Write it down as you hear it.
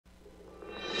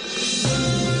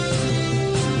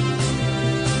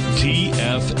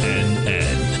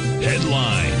TFNN.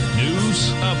 Headline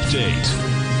News Update.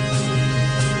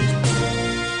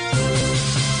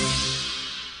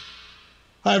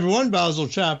 Hi everyone, Basil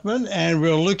Chapman, and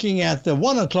we're looking at the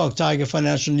 1 o'clock Tiger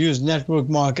Financial News Network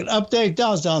market update.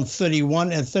 Dow's down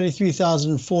 31 at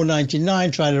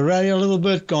 33,499, trying to rally a little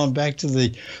bit, going back to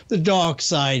the dark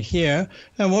side here.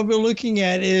 And what we're looking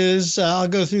at is, I'll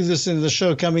go through this in the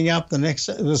show coming up,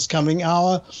 this coming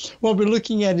hour. What we're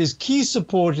looking at is key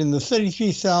support in the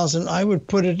 33,000. I would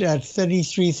put it at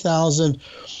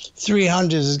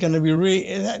 33,300 is going to be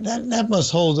that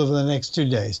must hold over the next 2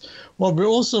 days. What we're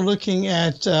also looking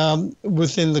at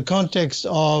within the context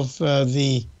of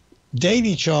the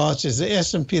daily charts is the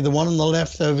S&P, the one on the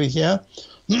left over here.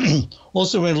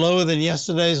 Also went lower than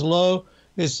yesterday's low.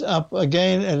 It's up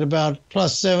again at about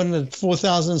 +7 at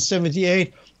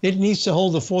 4,078. It needs to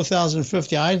hold the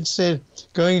 4,050. I'd said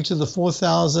going to the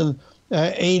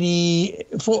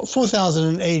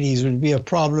 4,080s would be a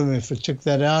problem if it took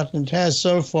that out, and it has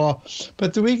so far.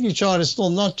 But the weekly chart is still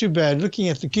not too bad. Looking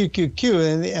at the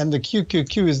QQQ, and the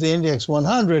QQQ is the index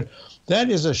 100, that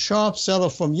is a sharp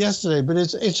sell-off from yesterday, but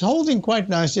it's holding quite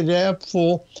nicely. They're up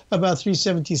for about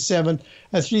 377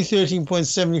 at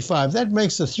 313.75. That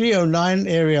makes the 309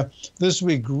 area this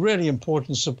week really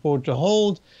important support to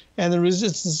hold, and the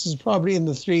resistance is probably in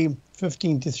the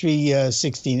 315 to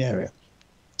 316 area.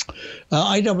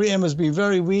 IWM has been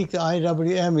very weak. The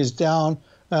IWM is down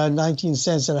 19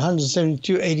 cents at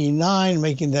 172.89,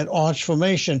 making that arch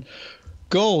formation.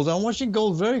 Gold, I'm watching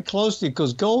gold very closely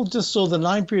because gold just saw the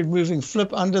 9-period moving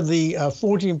flip under the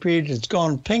 14-period. It's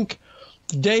gone pink.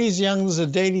 The day is young. There's a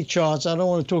daily charts. I don't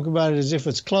want to talk about it as if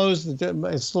it's closed.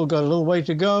 It's still got a little way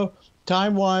to go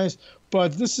time-wise.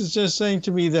 But this is just saying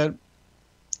to me that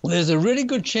there's a really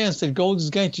good chance that gold is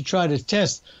going to try to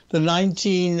test the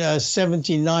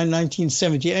 1979,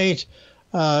 1978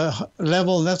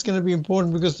 level, and that's going to be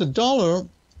important because the dollar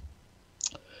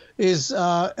is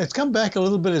it's come back a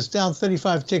little bit. It's down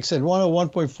 35 ticks at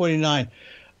 101.49.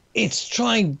 It's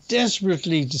trying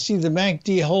desperately to see the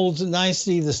MACD holds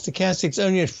nicely. The stochastic's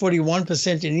only at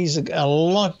 41%. It needs to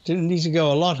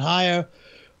go a lot higher.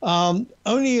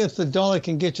 Only if the dollar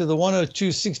can get to the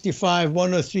 102.65,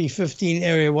 103.15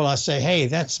 area will I say, hey,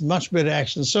 that's much better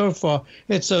action so far.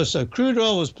 It's so. Crude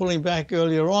oil was pulling back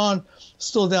earlier on,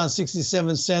 still down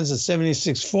 67 cents at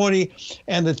 76.40.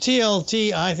 And the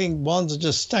TLT, I think bonds are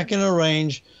just stuck in a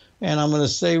range. And I'm going to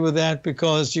stay with that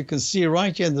because you can see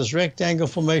right here in this rectangle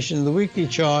formation in the weekly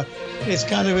chart, it's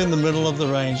kind of in the middle of the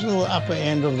range, a little upper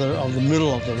end of the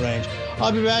middle of the range.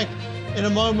 I'll be back in a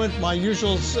moment. My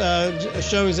usual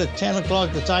show is at 10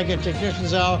 o'clock, the Tiger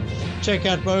Technicians Hour. Check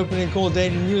out my opening call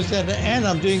daily newsletter, and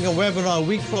I'm doing a webinar a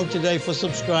week from today for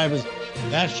subscribers.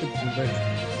 That should be great.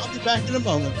 I'll be back in a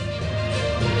moment.